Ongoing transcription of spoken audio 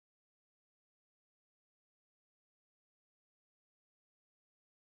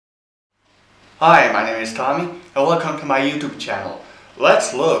Hi, my name is Tommy and welcome to my YouTube channel.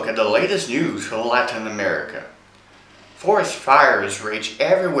 Let's look at the latest news from Latin America. Forest fires rage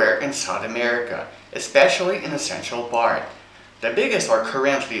everywhere in South America, especially in the central part. The biggest are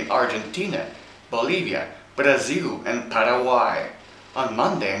currently in Argentina, Bolivia, Brazil and Paraguay. On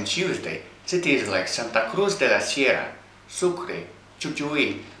Monday and Tuesday, cities like Santa Cruz de la Sierra, Sucre,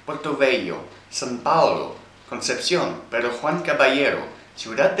 Jujuy, Puerto Viejo, São Paulo, Concepción, Pedro Juan Caballero,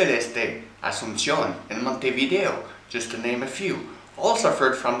 Ciudad del Este, Asunción, and Montevideo, just to name a few, all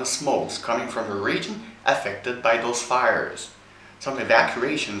suffered from the smokes coming from the region affected by those fires. Some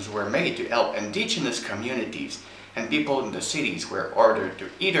evacuations were made to help indigenous communities, and people in the cities were ordered to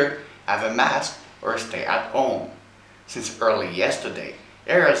either have a mask or stay at home. Since early yesterday,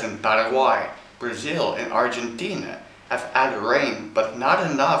 areas in Paraguay, Brazil, and Argentina have had rain but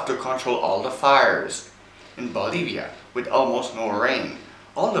not enough to control all the fires. In Bolivia, with almost no rain,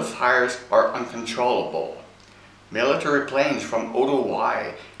 all the fires are uncontrollable. Military planes from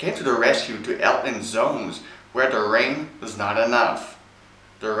Uruguay came to the rescue to help in zones where the rain was not enough.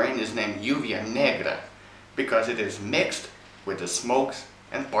 The rain is named lluvia negra because it is mixed with the smokes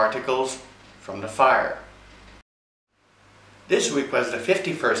and particles from the fire. This week was the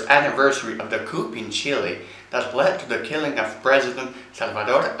 51st anniversary of the coup in Chile that led to the killing of President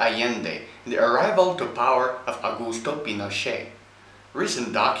Salvador Allende and the arrival to power of Augusto Pinochet.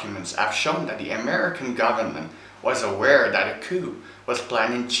 Recent documents have shown that the American government was aware that a coup was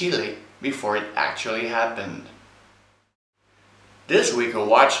planned in Chile before it actually happened. This week, a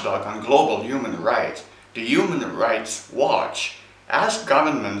watchdog on global human rights, the Human Rights Watch, asked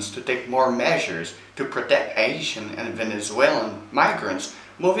governments to take more measures to protect Haitian and Venezuelan migrants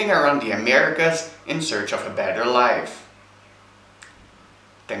moving around the Americas in search of a better life.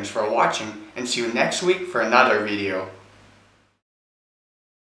 Thanks for watching and see you next week for another video.